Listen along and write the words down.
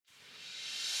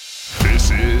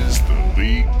is the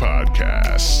League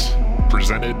Podcast,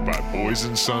 presented by Boys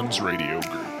and Sons Radio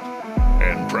Group,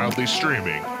 and proudly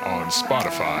streaming on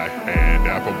Spotify and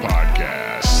Apple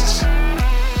Podcasts.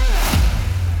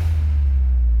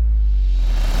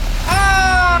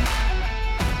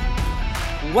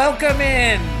 Welcome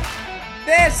in.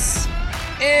 This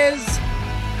is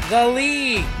the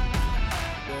League.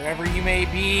 Wherever you may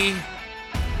be,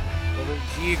 whatever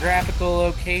geographical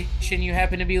location you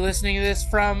happen to be listening to this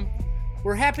from,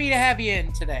 we're happy to have you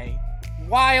in today.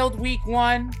 Wild week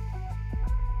 1.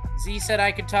 Z said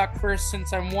I could talk first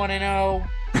since I'm 1-0.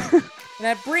 And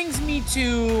that brings me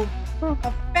to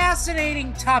a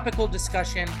fascinating topical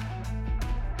discussion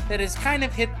that has kind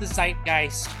of hit the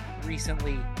zeitgeist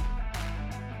recently.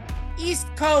 East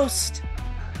Coast,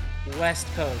 West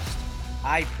Coast.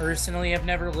 I personally have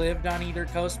never lived on either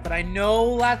coast, but I know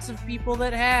lots of people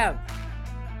that have.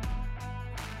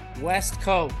 West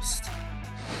Coast,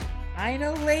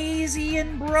 kinda lazy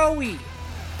and broy.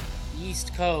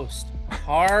 East Coast,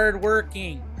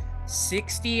 hardworking,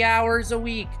 60 hours a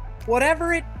week,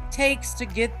 whatever it takes to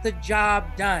get the job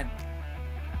done.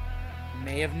 You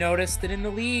may have noticed that in the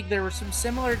league there were some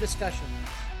similar discussions.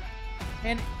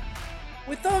 And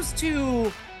with those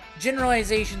two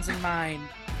generalizations in mind,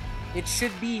 it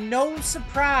should be no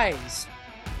surprise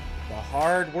the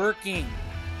hard-working,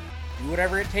 do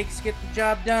whatever it takes to get the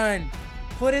job done,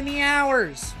 put in the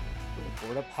hours,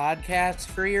 record a podcast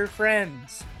for your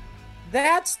friends.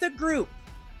 That's the group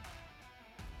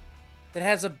that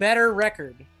has a better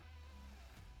record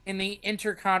in the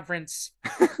interconference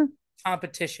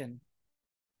competition.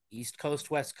 East Coast,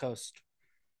 West Coast,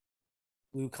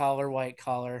 blue collar, white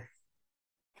collar.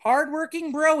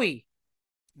 Hardworking broy.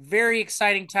 Very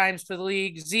exciting times for the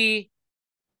league. Z,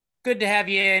 good to have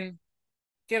you in.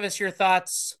 Give us your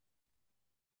thoughts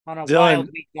on a Dylan, wild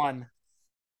week 1.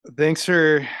 Thanks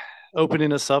for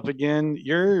opening us up again.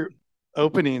 Your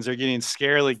openings are getting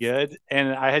scarily good,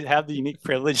 and I had the unique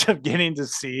privilege of getting to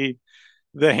see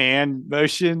the hand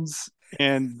motions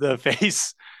and the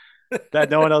face that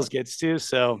no one else gets to.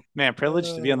 So, man,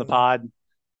 privileged to be on the pod,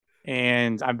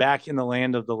 and I'm back in the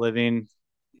land of the living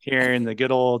here in the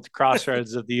good old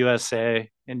crossroads of the USA,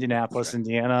 Indianapolis,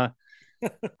 Indiana.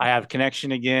 I have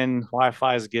connection again.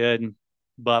 Wi-Fi is good,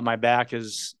 but my back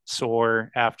is sore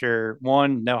after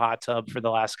no hot tub for the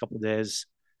last couple of days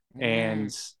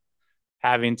and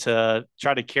having to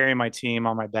try to carry my team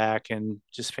on my back and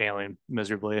just failing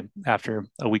miserably after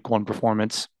a week 1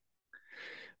 performance.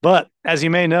 But as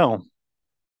you may know,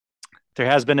 there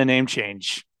has been a name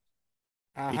change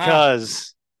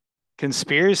because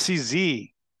Conspiracy Z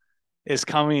is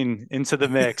coming into the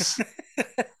mix.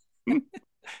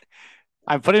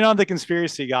 I'm putting on the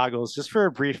conspiracy goggles just for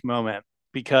a brief moment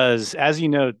because, as you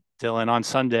know, Dylan, on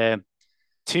Sunday,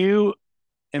 2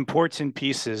 important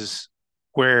pieces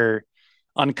were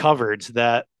uncovered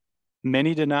that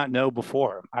many did not know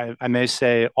before. I may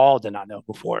say all did not know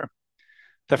before.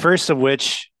 The first of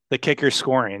which, the kicker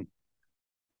scoring.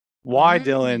 Why,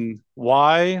 Dylan?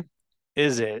 Why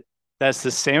is it that's the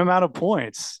same amount of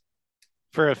points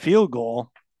for a field goal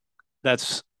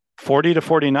that's 40 to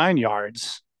 49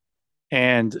 yards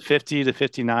and 50 to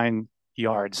 59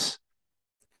 yards,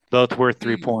 both worth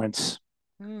 3 points?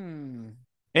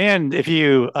 And if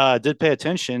you did pay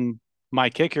attention, my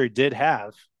kicker did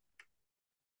have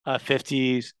a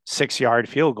 56-yard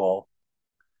field goal.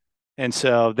 And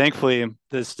so thankfully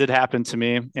this did happen to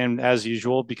me. And as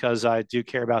usual, because I do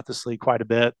care about this league quite a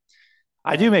bit,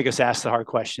 I do make us ask the hard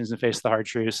questions and face the hard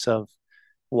truths of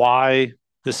why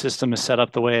the system is set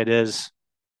up the way it is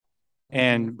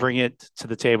and bring it to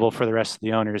the table for the rest of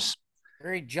the owners.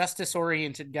 Very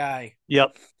justice-oriented guy.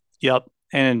 Yep.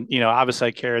 And, obviously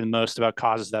I care the most about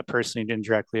causes that personally didn't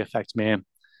directly affect me.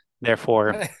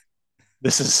 Therefore,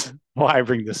 this is why I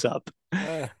bring this up.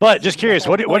 But just curious,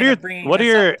 what are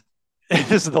your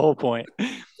this is the whole point.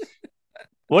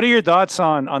 What are your thoughts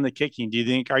on the kicking?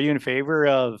 Are you in favor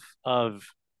of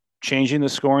changing the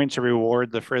scoring to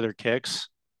reward the further kicks?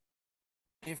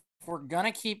 If we're going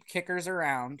to keep kickers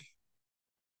around,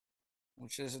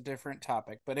 which is a different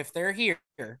topic, but if they're here,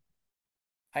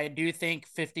 I do think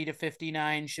 50 to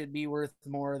 59 should be worth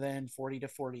more than 40 to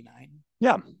 49.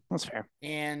 Yeah, that's fair.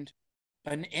 And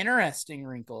an interesting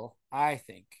wrinkle, I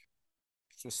think,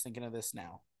 just thinking of this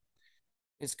now,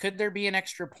 is could there be an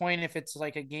extra point if it's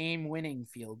like a game-winning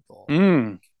field goal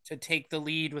to take the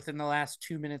lead within the last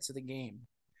 2 minutes of the game?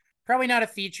 Probably not a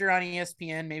feature on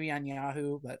ESPN, maybe on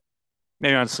Yahoo, but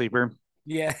maybe on Sleeper.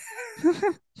 Yeah.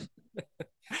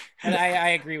 And I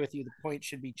agree with you. The point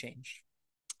should be changed.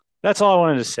 That's all I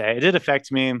wanted to say. It did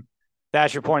affect me.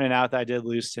 Thatcher pointed out that I did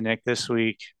lose to Nick this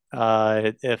week.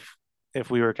 If if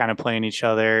we were kind of playing each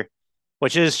other,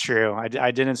 which is true.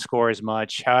 I didn't score as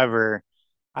much. However,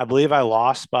 I believe I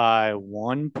lost by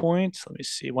 1 point. Let me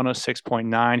see,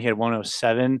 106.9. He had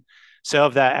 107. So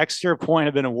if that extra point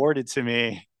had been awarded to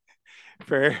me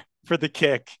for the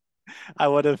kick, I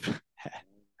would have.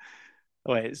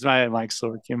 Wait, is my mic still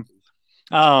working?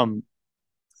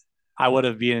 I would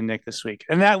have beaten Nick this week,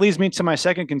 and that leads me to my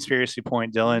second conspiracy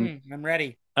point, Dylan. I'm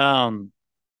ready.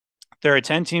 There are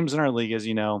 10 teams in our league, as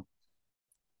you know.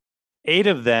 8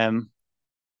 of them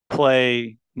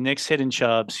play Nick's Hidden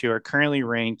Chubs, who are currently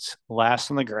ranked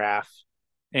last on the graph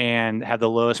and have the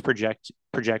lowest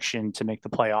projection to make the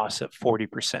playoffs at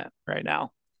 40% right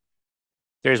now.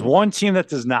 There's one team that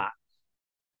does not.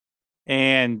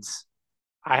 And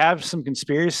I have some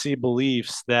conspiracy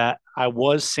beliefs that I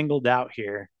was singled out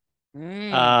here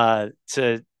to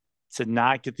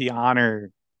not get the honor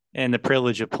and the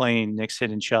privilege of playing Nick's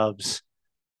Hidden Chubs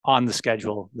on the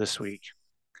schedule this week.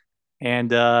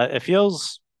 And it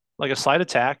feels like a slight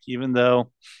attack, even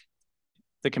though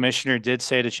the commissioner did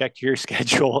say to check your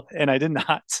schedule, and I did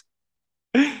not.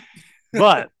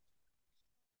 But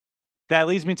that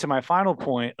leads me to my final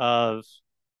point of,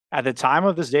 at the time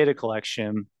of this data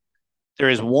collection, there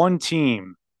is one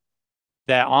team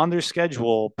that on their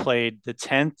schedule played the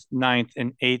 10th, 9th,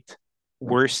 and 8th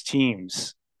worst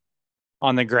teams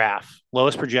on the graph,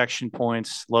 lowest projection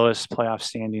points, lowest playoff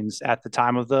standings at the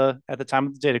time of the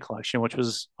data collection, which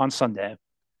was on Sunday.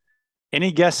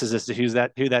 Any guesses as to who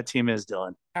that team is,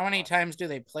 Dylan? How many times do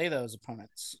they play those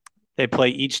opponents? They play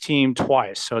each team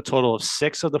twice, so a total of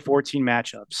 6 of the 14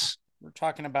 matchups. We're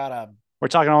talking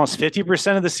almost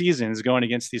 50% of the season is going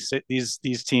against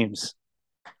these teams.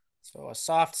 So a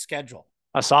soft schedule.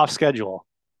 A soft schedule.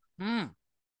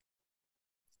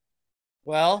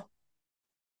 Well,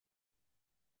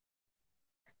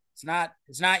 it's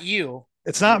not you.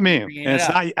 It's not me.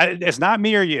 And it's not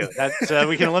me or you. That's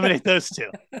we can eliminate those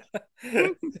two.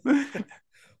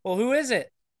 Well, who is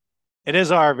it? It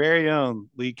is our very own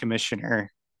league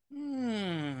commissioner,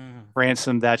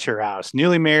 Ransom. That's your house.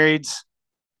 Newly married.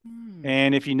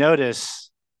 And if you notice,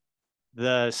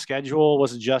 the schedule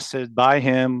was adjusted by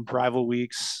him, rival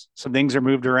weeks. Some things are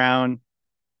moved around.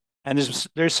 And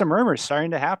there's some rumors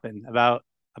starting to happen about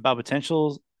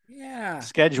potential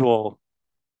schedule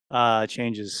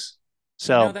changes.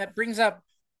 So that brings up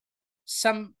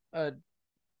some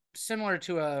similar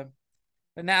to a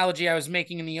analogy I was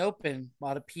making in the open. A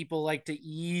lot of people like to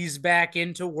ease back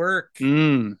into work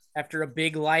after a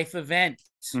big life event.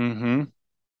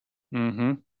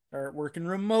 Or working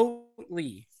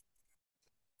remotely.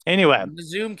 Anyway, the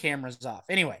Zoom camera's off.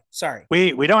 Anyway, sorry.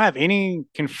 We don't have any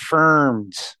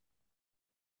confirmed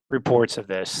reports of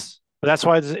this, but that's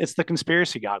why it's the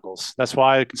conspiracy goggles. That's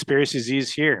why Conspiracy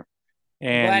Z's here.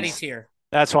 And glad he's here.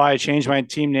 That's why I changed my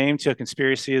team name to A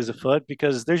Conspiracy Is Afoot,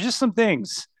 because there's just some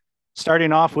things,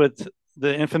 starting off with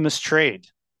the infamous trade.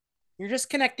 You're just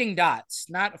connecting dots,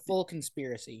 not a full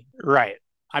conspiracy. Right.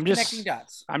 I'm connecting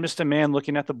dots. I'm just a man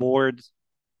looking at the board,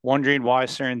 wondering why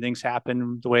certain things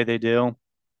happen the way they do.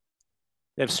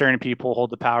 If certain people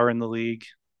hold the power in the league,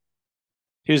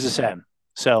 who's to say?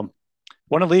 So,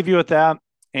 want to leave you with that.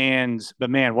 But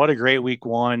man, what a great week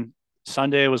 1.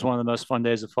 Sunday was one of the most fun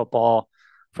days of football.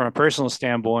 From a personal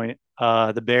standpoint,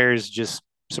 the Bears just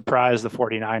surprised the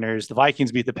 49ers. The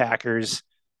Vikings beat the Packers.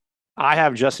 I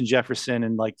have Justin Jefferson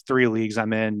in like 3 leagues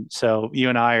I'm in. So you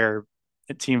and I are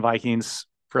Team Vikings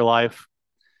for life.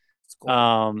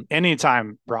 Cool.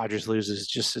 Anytime Rodgers loses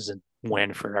just is a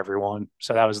win for everyone.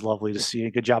 So that was lovely to see.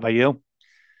 Good job by you.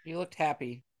 You looked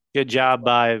happy. Good job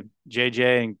by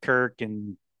JJ and Kirk,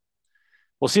 and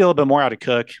we'll see a little bit more out of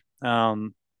Cook.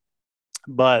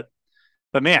 But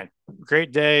man,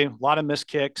 great day. A lot of missed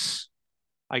kicks.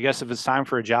 I guess if it's time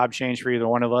for a job change for either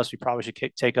one of us, we probably should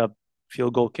take up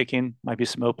field goal kicking. Might be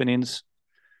some openings.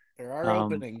 There are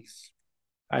openings.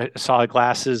 I saw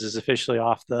Glasses is officially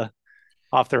off the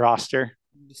roster.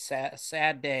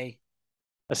 Sad day.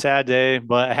 A sad day,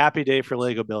 but a happy day for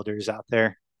Lego builders out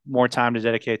there. More time to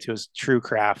dedicate to his true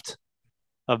craft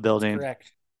of building. That's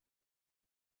correct.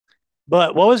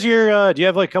 But what was your? Do you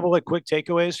have like a couple like quick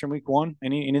takeaways from week 1?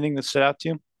 Anything that stood out to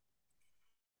you?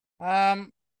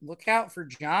 Look out for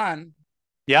John.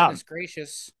 Yeah, goodness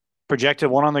gracious. Projected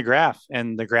 1 on the graph,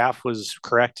 and the graph was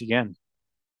correct again.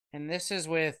 And this is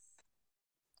with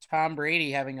Tom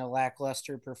Brady having a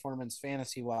lackluster performance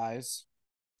fantasy wise.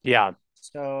 Yeah.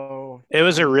 So it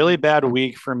was a really bad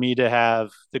week for me to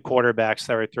have the quarterbacks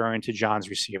that were throwing to John's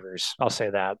receivers. I'll say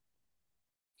that.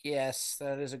 Yes,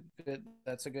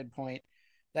 that's a good point.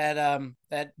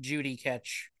 That Judy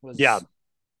catch was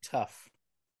tough.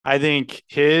 I think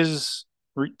his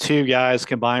two guys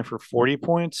combined for 40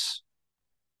 points,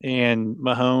 and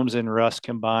Mahomes and Russ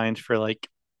combined for like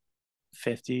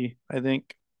 50, I think.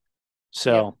 Yep.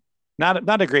 So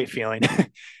not a great feeling.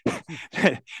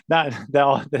 Not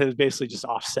that is basically just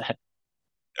offset.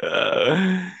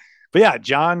 But yeah,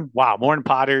 John, wow, Morton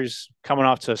Potters coming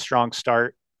off to a strong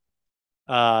start.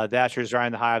 The Astros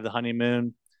riding the high of the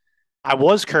honeymoon. I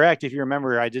was correct. If you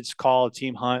remember, I did call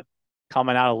Team Hunt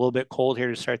coming out a little bit cold here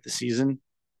to start the season.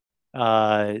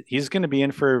 He's going to be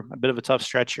in for a bit of a tough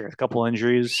stretch here. A couple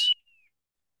injuries,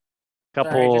 Sorry,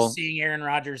 just couple. seeing Aaron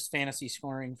Rodgers fantasy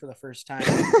scoring for the first time.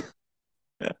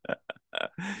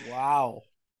 Wow.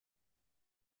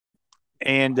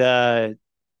 And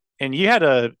you had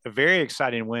a very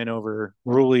exciting win over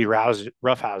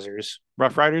Rough Riders.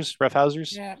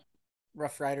 Yeah.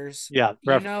 Rough Riders. Yeah,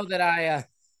 You know that I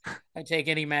take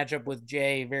any matchup with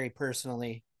Jay very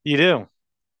personally. you do.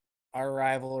 Our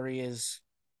rivalry has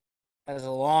a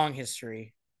long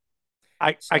history.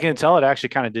 I can tell it actually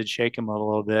kind of did shake him a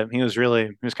little bit. He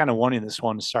was kind of wanting this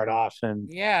one to start off, and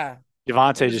Yeah.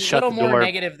 Devontae It was just a shut little the more door.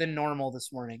 negative than normal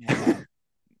this morning. I thought.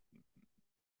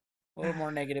 A little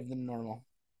more negative than normal.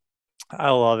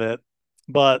 I love it.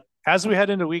 But as we head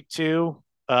into week two,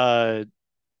 uh,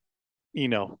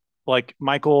 like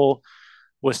Michael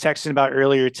was texting about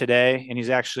earlier today, and he's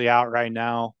actually out right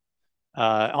now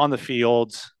on the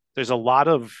field. There's a lot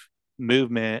of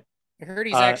movement. I heard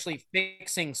he's actually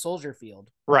fixing Soldier Field.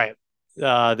 Right.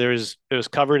 It was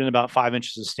covered in about 5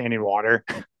 inches of standing water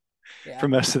for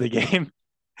most of the game,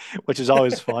 which is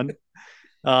always fun.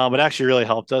 But actually really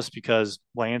helped us because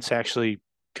Lance actually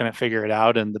couldn't figure it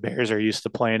out, and the Bears are used to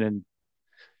playing in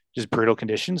just brutal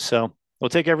conditions. So we'll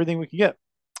take everything we can get.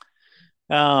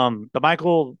 But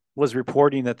Michael was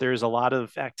reporting that there's a lot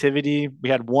of activity. We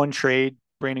had one trade,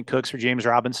 Brandon Cooks for James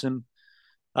Robinson.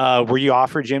 Were you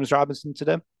offered James Robinson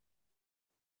today?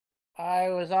 I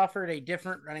was offered a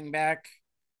different running back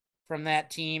from that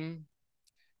team.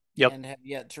 Yep. And have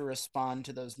yet to respond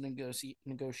to those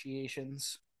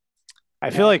negotiations. I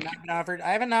feel like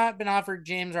I have not been offered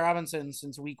James Robinson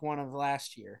since week 1 of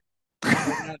last year.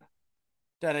 I've not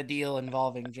done a deal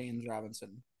involving James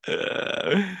Robinson.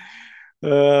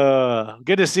 Good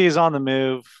to see he's on the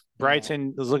move.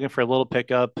 Brighton was looking for a little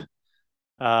pickup.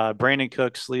 Brandon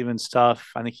Cooks leaving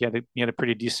stuff. I think he had a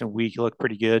pretty decent week. He looked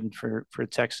pretty good for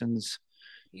Texans.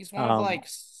 He's one of like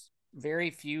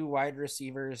very few wide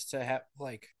receivers to have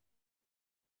like.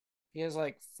 He has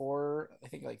like 3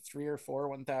 or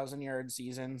 4 1,000-yard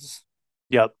seasons.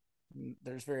 Yep.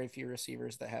 There's very few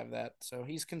receivers that have that. So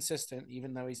he's consistent,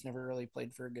 even though he's never really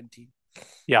played for a good team.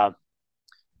 Yeah.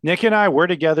 Nick and I were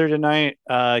together tonight.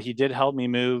 He did help me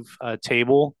move a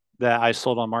table that I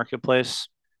sold on Marketplace.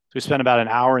 So we spent about an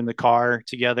hour in the car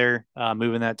together,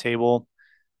 moving that table.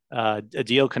 A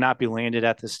deal could not be landed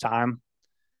at this time,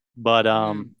 but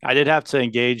I did have to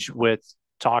engage with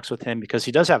talks with him because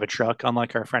he does have a truck,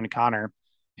 unlike our friend Connor,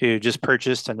 who just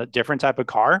purchased a different type of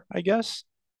car, I guess.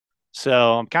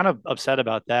 So I'm kind of upset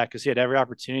about that because he had every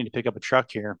opportunity to pick up a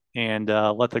truck here and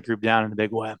let the group down in a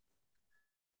big way.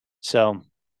 So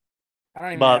I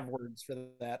don't even have words for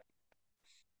that.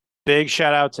 Big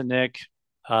shout out to Nick.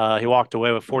 He walked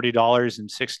away with $40 and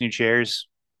 6 new chairs.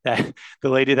 That the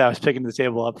lady that I was picking the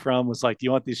table up from was like, "Do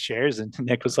you want these chairs?" And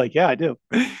Nick was like, "Yeah, I do."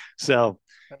 So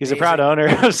he's a proud owner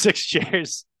of 6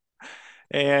 chairs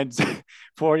and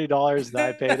 $40 that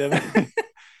I paid him.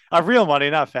 Of real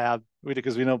money, not fab,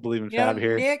 because we don't believe in fab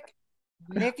here.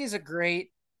 Nick is a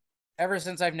great. Ever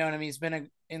since I've known him, he's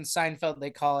been in Seinfeld. They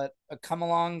call it a come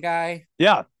along guy.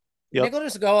 Yeah, Nick will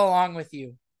just go along with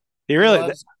you. He really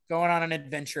loves going on an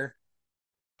adventure.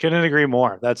 Couldn't agree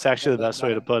more. That's actually the best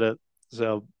way to put it.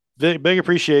 So big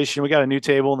appreciation. We got a new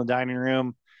table in the dining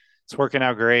room. It's working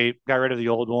out great. Got rid of the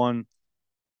old one.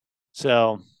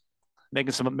 So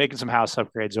making some house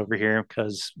upgrades over here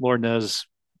because Lord knows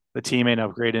the team ain't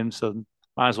upgrading. So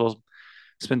might as well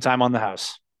spend time on the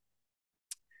house.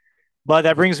 But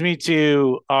that brings me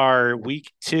to our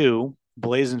week 2,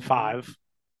 Blazing 5.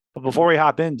 But before we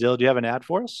hop in, Dill, do you have an ad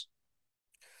for us?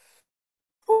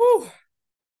 Whew.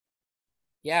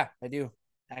 Yeah, I do,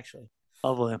 actually.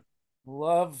 Lovely.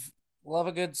 Love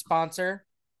a good sponsor.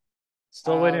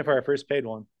 Still waiting for our first paid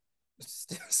one.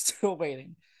 Still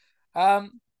waiting.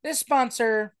 This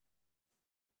sponsor,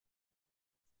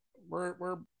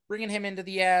 we're bringing him into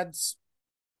the ads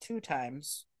 2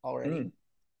 times already.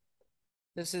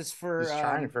 This is for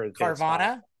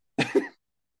Carvana.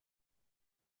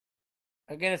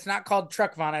 Again, it's not called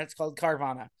Truckvana, it's called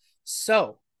Carvana.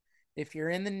 So, if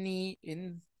you're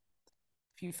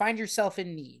if you find yourself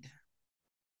in need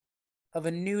of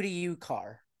a new to you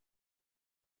car,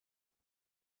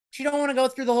 but you don't want to go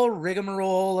through the whole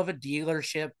rigmarole of a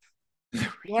dealership. You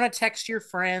want to text your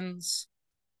friends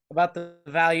about the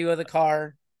value of the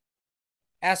car,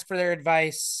 ask for their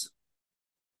advice,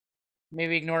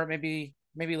 maybe ignore it,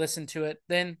 maybe listen to it.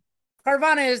 Then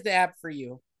Carvana is the app for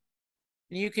you.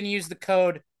 And you can use the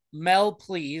code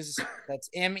MELPLEASE. That's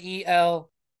MELPLS.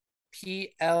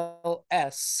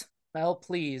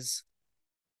 MELPLEASE.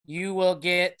 You will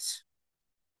get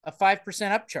a 5%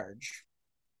 upcharge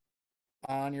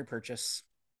on your purchase.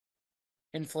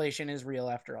 Inflation is real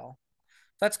after all.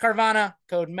 That's Carvana,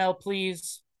 code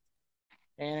MELPLEASE.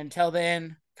 And until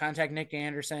then, contact Nick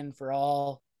Anderson for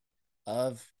all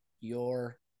of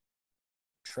your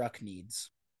truck needs.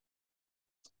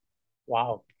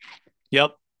 Wow.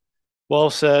 Yep. Well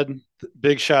said.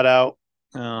 Big shout out.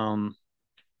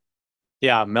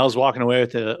 Yeah, Mel's walking away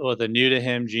with a new to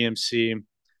him GMC.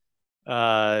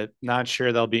 Not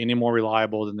sure they'll be any more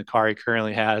reliable than the car he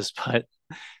currently has, but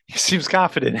he seems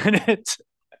confident in it.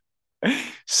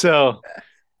 So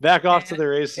back off to the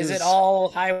races. Is it all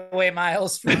highway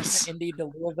miles from Indy to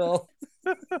Louisville?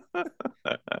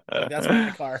 That's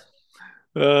my car.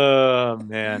 Oh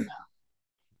man.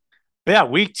 But yeah,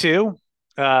 week 2.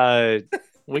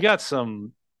 We got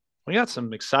some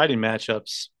exciting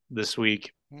matchups this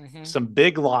week. Mm-hmm. Some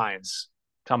big lines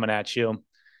coming at you.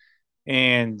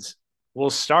 And we'll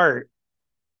start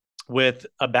with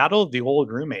a battle of the old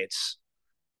roommates.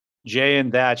 Jay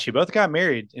and Thatch, you both got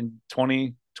married in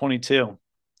 2022.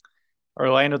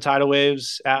 Orlando Tidal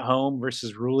Waves at home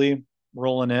versus Ruley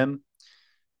rolling in.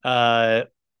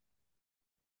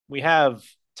 We have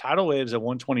Tidal Waves at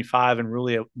 125 and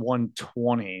Ruley at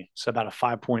 120. So about a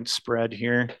 5-point spread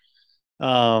here.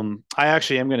 I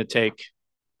actually am going to take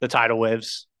the Tidal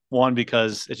Waves. One,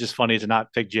 because it's just funny to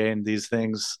not pick Jay in these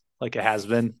things like it has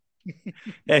been.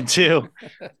 And two,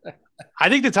 I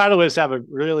think the Tidal Waves have a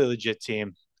really legit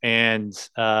team. And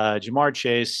Jamar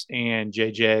Chase and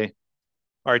JJ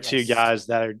are two guys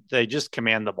that they just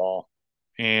command the ball.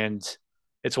 And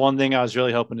it's one thing I was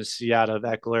really hoping to see out of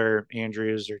Eckler,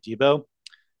 Andrews, or Debo,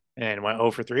 and went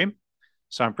 0 for 3.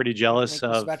 So I'm pretty jealous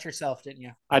of. About yourself, didn't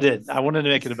you? I did. I wanted to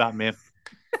make it about me.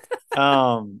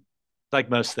 Like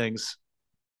most things.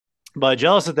 But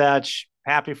jealous of that.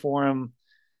 Happy for him.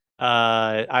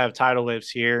 I have Tidal Waves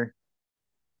here.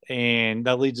 And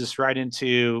that leads us right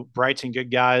into Brighton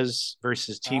Good Guys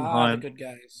versus Team Hunt. The Good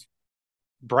Guys.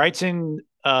 Brighton,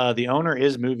 the owner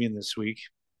is moving this week.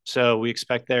 So we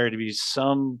expect there to be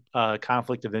some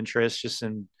conflict of interest just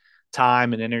in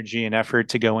time and energy and effort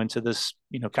to go into this,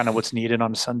 kind of what's needed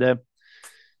on a Sunday.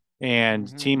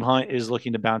 And Team Hunt is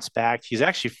looking to bounce back. He's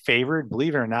actually favored,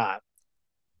 believe it or not,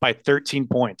 by 13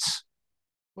 points.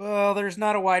 Well, there's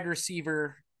not a wide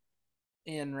receiver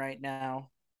in right now.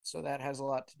 So that has a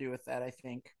lot to do with that, I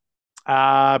think.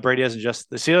 Brady hasn't just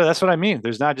see. That's what I mean.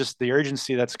 There's not just the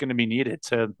urgency that's going to be needed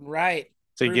to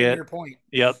get your point.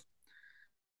 Yep.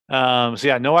 So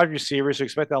yeah, no wide receivers. So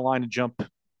expect that line to jump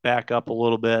back up a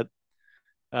little bit.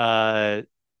 The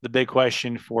big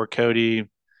question for Cody,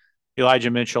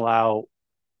 Elijah Mitchell out,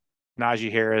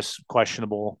 Najee Harris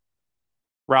questionable.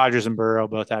 Rodgers and Burrow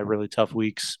both had really tough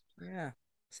weeks. Yeah.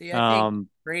 See, I think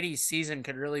Brady's season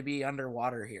could really be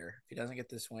underwater here if he doesn't get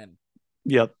this win.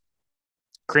 Yep.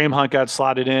 Kareem Hunt got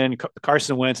slotted in.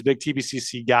 Carson Wentz, a big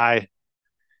TBCC guy.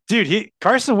 Dude,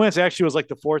 Carson Wentz actually was like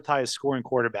the 4th highest scoring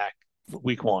quarterback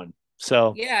week 1.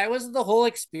 So yeah, it was the whole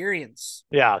experience.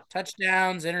 Yeah.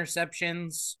 Touchdowns,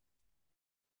 interceptions.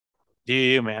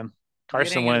 Yeah, man.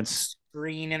 Carson Wentz.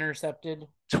 Screen intercepted.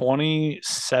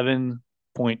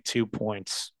 27.2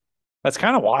 points. That's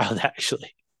kind of wild,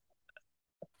 actually.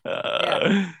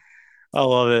 Yeah. I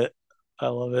love it.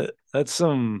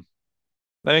 That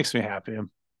makes me happy.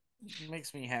 It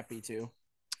makes me happy too.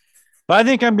 But I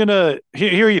think I'm gonna.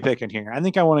 Here are you picking here? I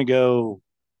think I want to go.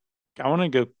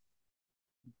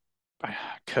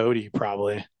 Cody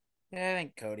probably. Yeah, I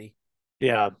think Cody.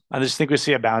 Yeah, I just think we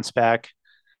see a bounce back.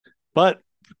 But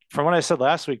from what I said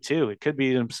last week too, it could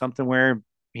be something where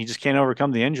he just can't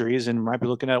overcome the injuries and might be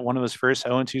looking at one of his first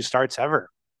 0-2 starts ever,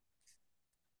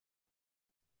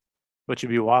 which would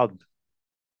be wild.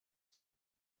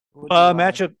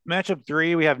 Matchup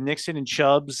 3, we have Nixon and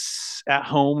Chubbs at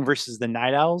home versus the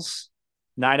Night Owls.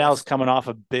 Night Owls coming off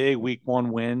a big week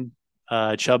 1 win.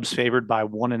 Chubbs favored by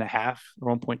 1.5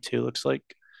 or 1.2 looks like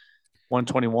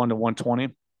 121 to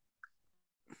 120.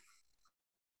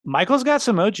 Michael's got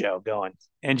some mojo going,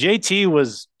 and JT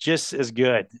was just as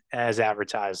good as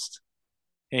advertised.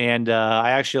 And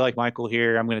I actually like Michael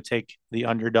here. I'm going to take the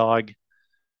underdog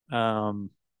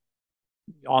on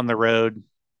the road.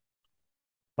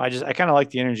 I kind of like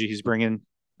the energy he's bringing.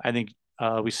 I think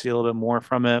we see a little bit more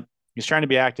from it. He's trying to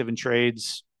be active in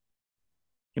trades.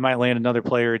 He might land another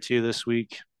player or two this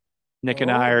week. Nick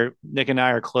and I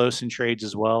are close in trades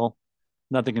as well.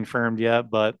 Nothing confirmed yet,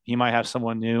 but he might have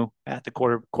someone new at the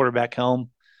quarterback helm.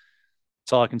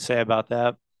 That's all I can say about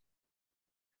that.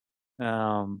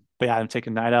 But yeah, I'm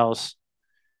taking Night Owls.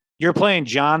 You're playing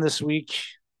John this week.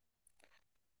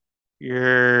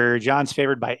 John's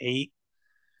favored by 8.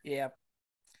 Yeah.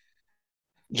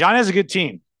 John has a good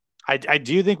team. I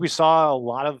do think we saw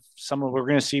we're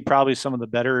going to see probably some of the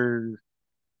better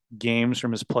games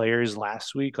from his players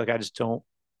last week. Like, I just don't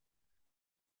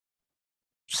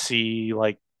see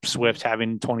like Swift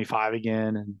having 25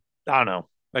 again. And I don't know.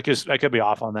 I could be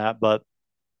off on that, but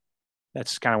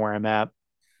that's kind of where I'm at.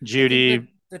 Judy.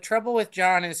 The trouble with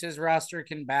John is his roster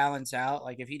can balance out.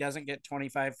 Like, if he doesn't get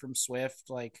 25 from Swift,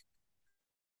 like,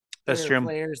 that's true.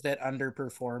 Players that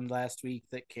underperformed last week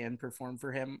that can perform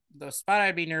for him. The spot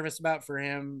I'd be nervous about for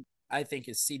him, I think,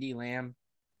 is CeeDee Lamb.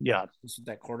 Yeah. This is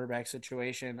that quarterback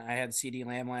situation. I had CeeDee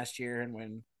Lamb last year, and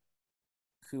when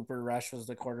Cooper Rush was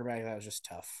the quarterback, that was just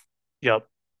tough. Yep.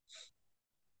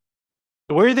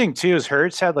 The weird thing, too, is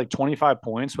Hurts had like 25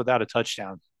 points without a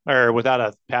touchdown or without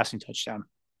a passing touchdown.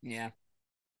 Yeah.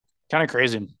 Kind of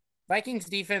crazy. Vikings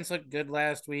defense looked good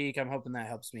last week. I'm hoping that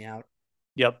helps me out.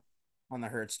 Yep. On the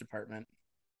Hurts department.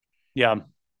 Yeah.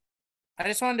 I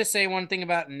just wanted to say one thing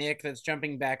about Nick that's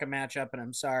jumping back a matchup, and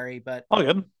I'm sorry, but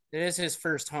good. It is his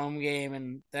first home game,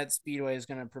 and that Speedway is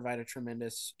going to provide a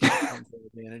tremendous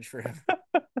advantage for him.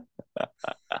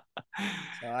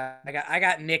 So I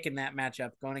got Nick in that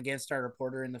matchup going against our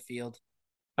reporter in the field.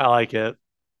 I like it.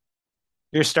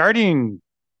 You're starting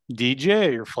DJ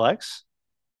at your flex?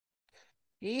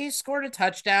 He scored a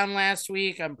touchdown last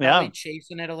week. I'm probably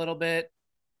chasing it a little bit.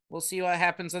 We'll see what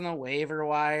happens on the waiver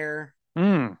wire.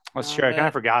 That's true. I kind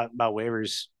of forgot about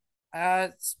waivers.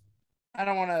 I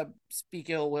don't want to speak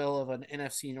ill will of an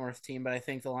NFC North team, but I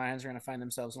think the Lions are going to find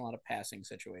themselves in a lot of passing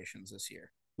situations this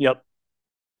year. Yep.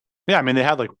 Yeah, I mean, they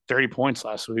had like 30 points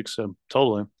last week, so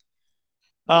totally.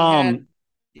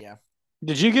 Yeah.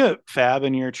 Did you get Fab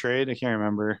in your trade? I can't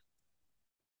remember.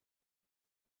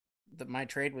 My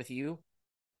trade with you?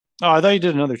 Oh, I thought you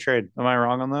did another trade. Am I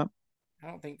wrong on that? I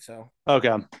don't think so.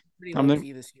 Okay. Pretty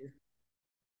low-key this year.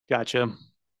 Gotcha.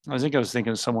 I was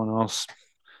thinking of someone else.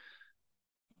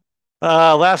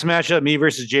 Last matchup, me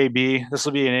versus JB. This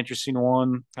will be an interesting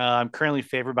one. I'm currently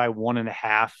favored by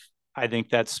 1.5. I think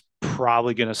that's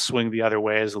probably going to swing the other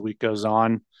way as the week goes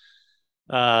on.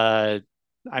 I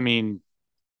mean,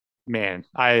 man,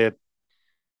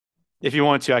 if you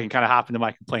want to, I can kind of hop into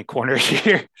my complaint corner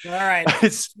here. All right.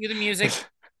 Cue the music.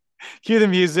 Cue the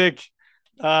music.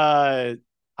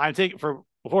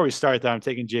 Before we start though, I'm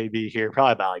taking JB here,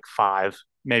 probably about like 5,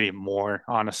 maybe more,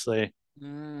 honestly.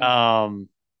 I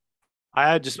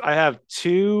have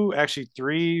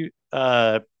three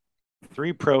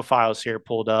profiles here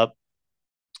pulled up.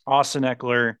 Austin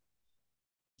Ekeler,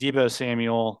 Deebo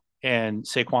Samuel, and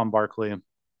Saquon Barkley.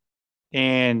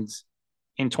 And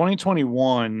in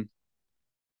 2021,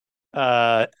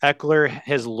 Ekeler,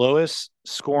 his lowest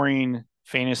scoring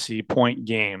fantasy point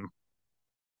game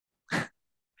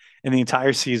in the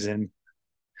entire season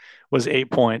was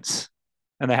 8 points,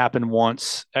 and that happened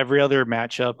once. Every other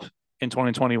matchup in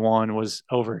 2021 was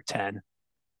over 10.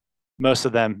 Most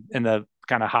of them in the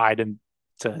kind of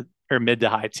mid to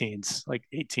high teens, like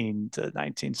 18 to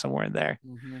 19, somewhere in there.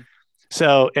 Mm-hmm.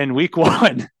 So in week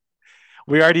 1,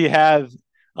 we already have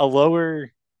a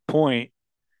lower point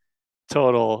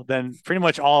total than pretty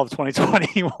much all of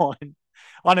 2021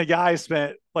 on a guy I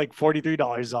spent like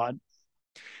 $43 on.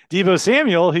 Deebo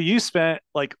Samuel, who you spent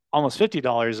like almost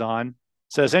 $50 on.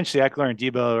 So essentially Ekeler and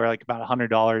Deebo are like about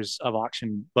 $100 of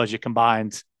auction budget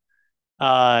combined.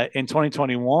 In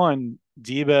 2021,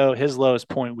 Deebo, his lowest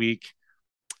point week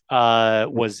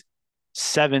was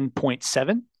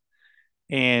 7.7,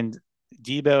 and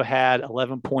Deebo had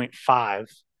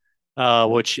 11.5,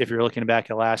 which if you're looking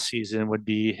back at last season would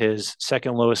be his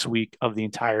second lowest week of the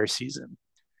entire season.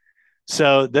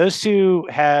 So those two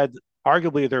had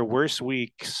arguably their worst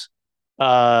weeks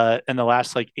in the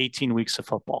last like 18 weeks of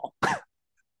football.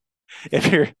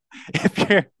 if you're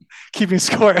keeping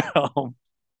score at home.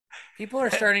 People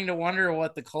are starting to wonder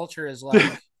what the culture is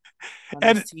like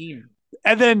on this team.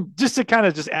 And then just to kind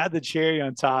of just add the cherry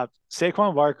on top,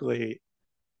 Saquon Barkley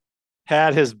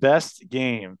had his best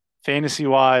game fantasy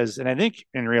wise, and I think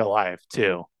in real life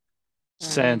too,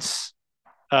 since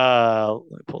let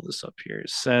me pull this up here,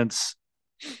 since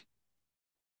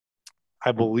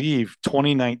I believe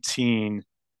 2019.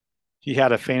 He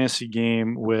had a fantasy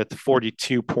game with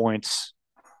 42 points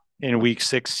in week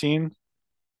 16.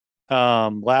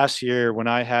 Last year when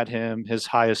I had him, his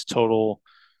highest total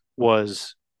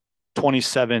was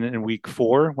 27 in week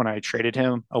 4 when I traded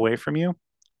him away from you.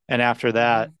 And after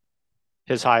that, Mhm.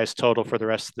 his highest total for the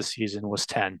rest of the season was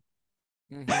 10.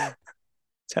 Mhm.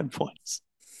 10 points.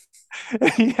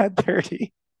 He had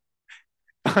 30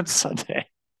 on Sunday.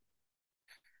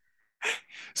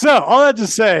 So all that to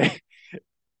say, the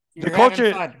You're having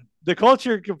culture fun. the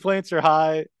culture complaints are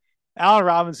high. Allen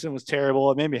Robinson was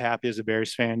terrible. It made me happy as a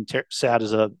Bears fan, sad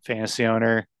as a fantasy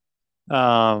owner.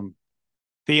 Um,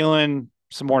 Thielen,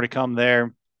 some more to come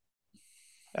there.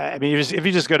 I mean, if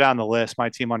you just go down the list, my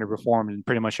team underperformed in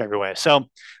pretty much every way. So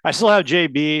I still have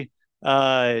JB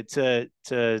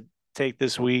to take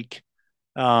this week.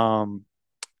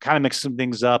 Kind of mix some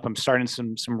things up. I'm starting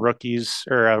some rookies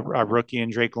or a rookie in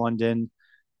Drake London.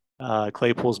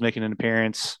 Claypool's making an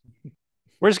appearance.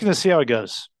 We're just gonna see how it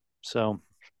goes. So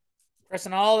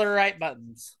Pressing all the right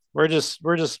buttons. we're just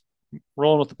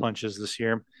rolling with the punches this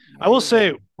year. I There will you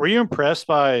say, go. were you impressed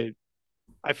by?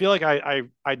 I feel like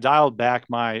I dialed back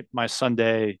my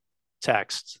Sunday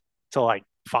text to like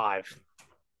 5.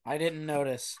 I didn't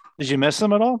notice. Did you miss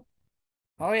them at all?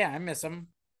 Oh yeah, I miss them.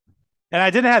 And I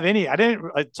didn't have any. I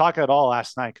didn't talk at all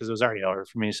last night because it was already over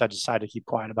for me. So I decided to keep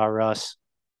quiet about Russ.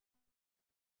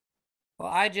 Well,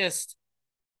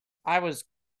 I was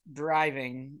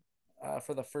driving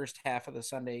for the first half of the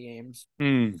Sunday games,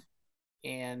 Mm.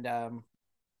 and I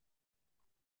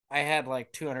had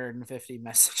like 250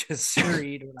 messages to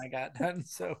read when I got done.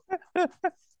 So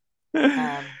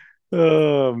um,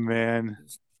 Oh man.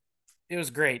 it was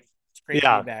great. It's great to be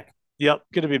Yeah. back. Yep.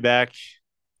 Good to be back.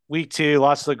 Week 2,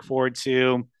 lots to look forward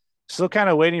to. Still kind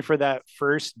of waiting for that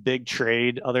first big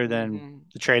trade, other than Mm-hmm.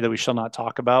 the trade that we shall not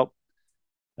talk about.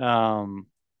 Um,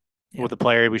 with a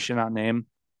player we should not name.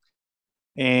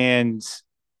 And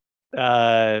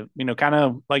kind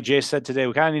of like Jay said today,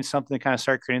 we kind of need something to kind of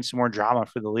start creating some more drama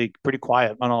for the league. Pretty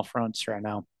quiet on all fronts right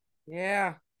now.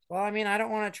 Yeah. Well, I mean, I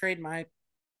don't want to trade my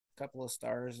couple of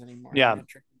stars anymore. I Yeah. mean, I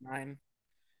traded mine.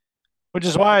 Which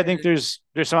is I why I figured think it.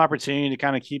 there's some opportunity to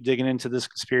kind of keep digging into this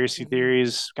conspiracy Mm-hmm.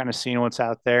 theories, kind of seeing what's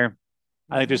out there.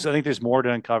 Mm-hmm. I think there's more to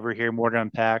uncover here, more to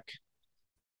unpack.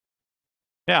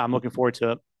 Yeah, I'm looking forward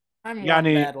to it. I'm You got one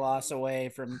any? bad loss away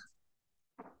from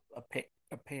a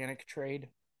panic trade.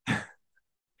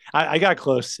 I got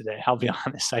close today. I'll be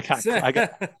honest. I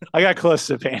got close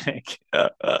to panic.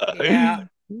 Yeah.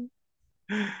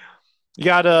 You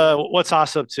got Yeah. what's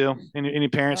Haas up to? Any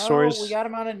parent Oh, we stories? got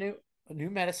him on a new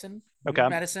medicine. New Okay.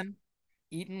 medicine.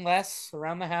 Eating less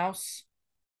around the house.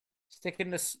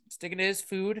 Sticking to his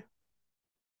food.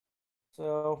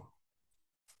 So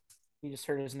he just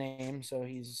heard his name, so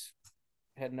he's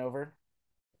heading over.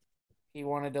 He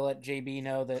wanted to let JB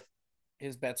know that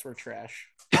his bets were trash.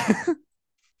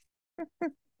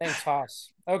 Thanks,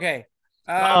 Haas. Okay.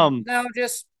 Um, No,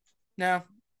 just no,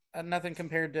 nothing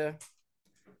compared to.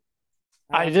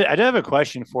 I did have a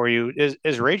question for you.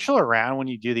 Is Rachel around when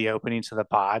you do the opening to the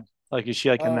pod? Like, is she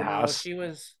like in the Oh no, house? she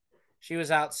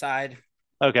was outside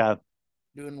Okay.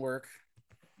 doing work.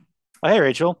 Oh, hey,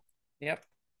 Rachel. Yep.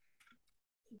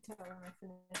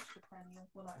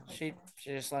 She's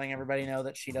just letting everybody know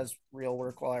that she does real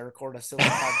work while I record a silly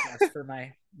podcast for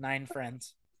my 9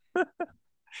 friends.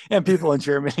 And people in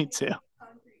Germany too.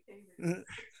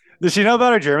 Does she know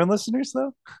about our German listeners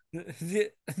though?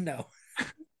 No,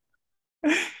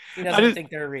 she I doesn't just think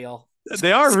they're real.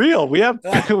 they are real. We have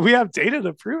we have data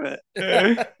to prove it.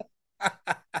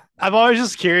 I'm always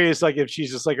just curious, like if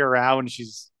she's just like around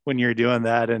when you're doing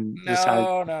that, and just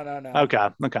how. No. Okay.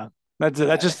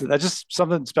 That's just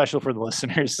something special for the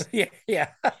listeners. Yeah.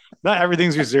 Not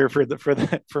everything's reserved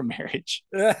for marriage.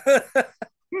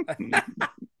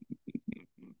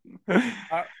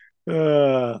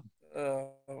 uh,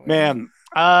 Oh, man,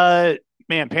 uh,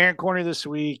 man, parent corner this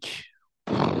week.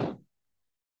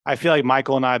 I feel like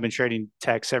Michael and I have been trading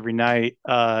texts every night.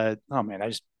 Oh man, I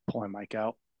just pull my mic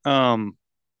out.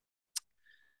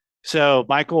 So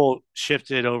Michael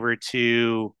shifted over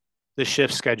to the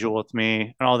shift schedule with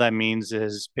me, and all that means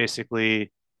is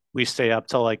basically we stay up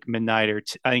till like midnight,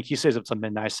 I think he stays up till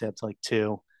midnight. I stay up till like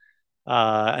 2,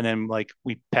 and then like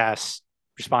we pass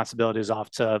responsibilities off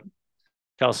to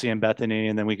Kelsey and Bethany,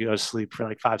 and then we go to sleep for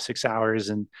like 5-6 hours.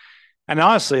 And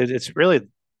honestly, it's really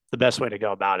the best way to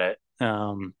go about it,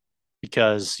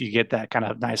 because you get that kind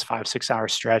of nice 5-6 hour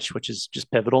stretch, which is just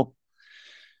pivotal.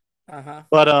 uh-huh.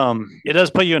 But it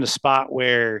does put you in a spot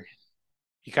where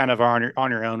you kind of are on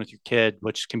your own with your kid,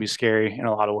 which can be scary in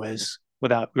a lot of ways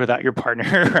without your partner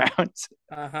around.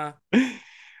 Uh-huh.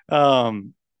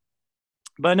 Um,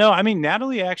 but no, I mean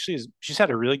Natalie actually she's had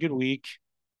a really good week.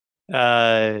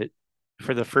 Uh,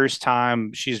 for the first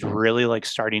time, she's really like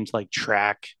starting to like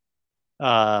track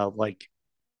like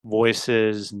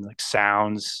voices and like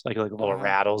sounds, like little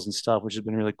rattles and stuff, which has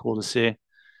been really cool to see.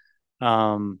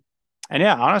 Um, and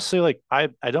yeah, honestly, like I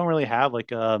don't really have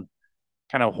like a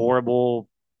kind of horrible,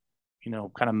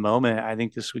 kind of moment. I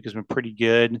think this week has been pretty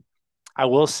good. I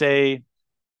will say,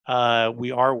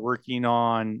 we are working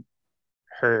on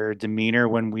her demeanor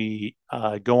when we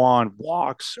go on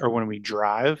walks or when we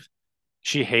drive.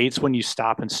 She hates when you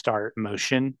stop and start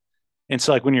motion. And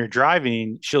so, like, when you're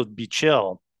driving, she'll be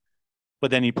chill,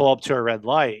 but then you pull up to a red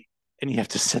light and you have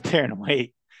to sit there and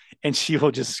wait. And she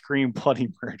will just scream bloody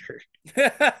murder.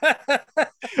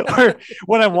 Or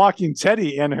when I'm walking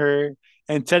Teddy and her,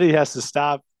 and Teddy has to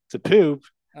stop to poop,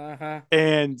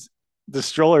 and the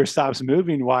stroller stops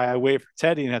moving while I wait for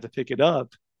Teddy and have to pick it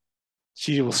up,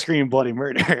 she will scream bloody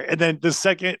murder. And then the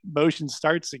second motion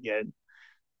starts again,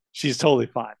 she's totally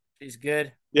fine. She's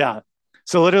good. Yeah.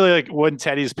 So literally, like when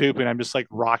Teddy's pooping, I'm just like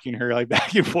rocking her like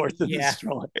back and forth in the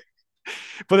stroller.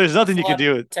 But there's nothing you can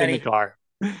do in the car.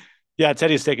 Yeah,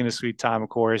 Teddy's taking a sweet time, of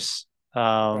course.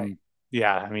 Right.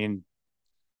 Yeah, I mean,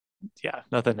 yeah,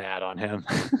 nothing to add on him.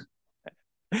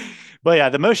 But yeah,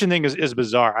 the motion thing is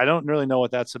bizarre. I don't really know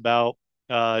what that's about.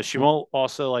 She won't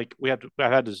also like I've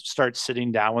had to start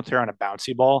sitting down with her on a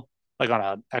bouncy ball, like on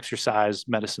an exercise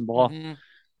medicine ball. Mm-hmm.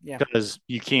 Yeah. Because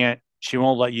she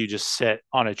won't let you just sit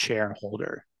on a chair and hold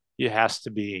her. It has to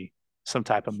be some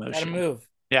type of motion. Gotta move.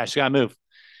 Yeah, she gotta move.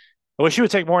 I wish she would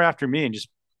take more after me and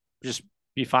just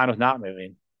be fine with not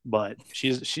moving. But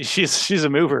she's a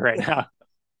mover right now.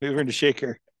 Moving to shake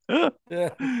her. All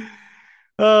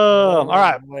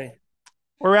right. Boy.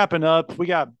 We're wrapping up. We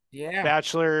got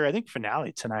Bachelor, I think,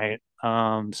 finale tonight. So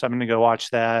I'm gonna go watch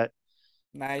that.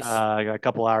 Nice. I got a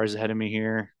couple hours ahead of me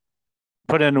here.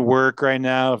 Put into work right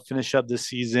now, finish up this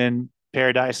season.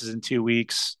 Paradise is in 2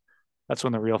 weeks. That's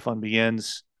when the real fun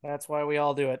begins. That's why we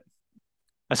all do it.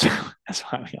 That's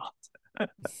why we all do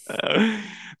it.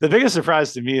 The biggest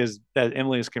surprise to me is that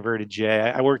Emily has converted Jay.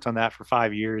 I worked on that for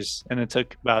 5 years, and it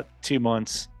took about 2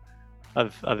 months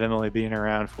of Emily being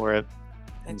around for it.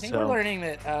 I think we're learning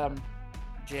that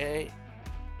Jay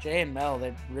and Mel,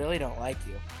 they really don't like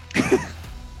you.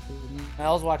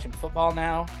 Mel's watching football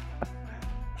now.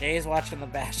 Jay's watching The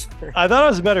Bachelor. I thought it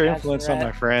was a better influence on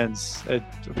my friends.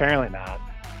 Apparently not.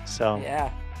 So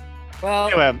yeah. Well,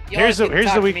 anyway, here's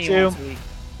the week 2.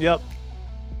 Yep.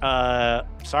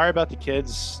 Sorry about the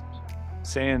kids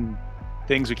saying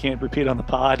things we can't repeat on the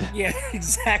pod. Yeah,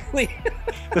 exactly.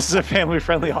 This is a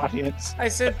family-friendly audience. I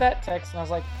sent that text and I was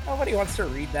like, nobody wants to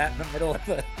read that in the middle of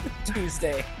the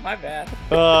Tuesday. My bad.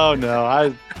 Oh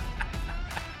no,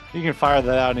 you can fire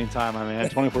that out anytime, my man.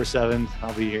 24/7,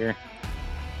 I'll be here.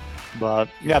 But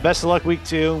yeah, best of luck week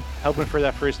 2. Hoping for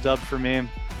that first dub for me.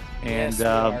 And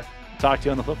talk to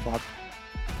you on the flip-flop.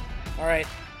 All right.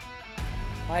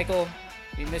 Michael,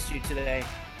 we missed you today.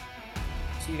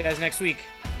 See you guys next week.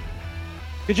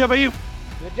 Good job by you.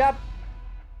 Good job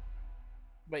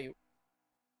by you.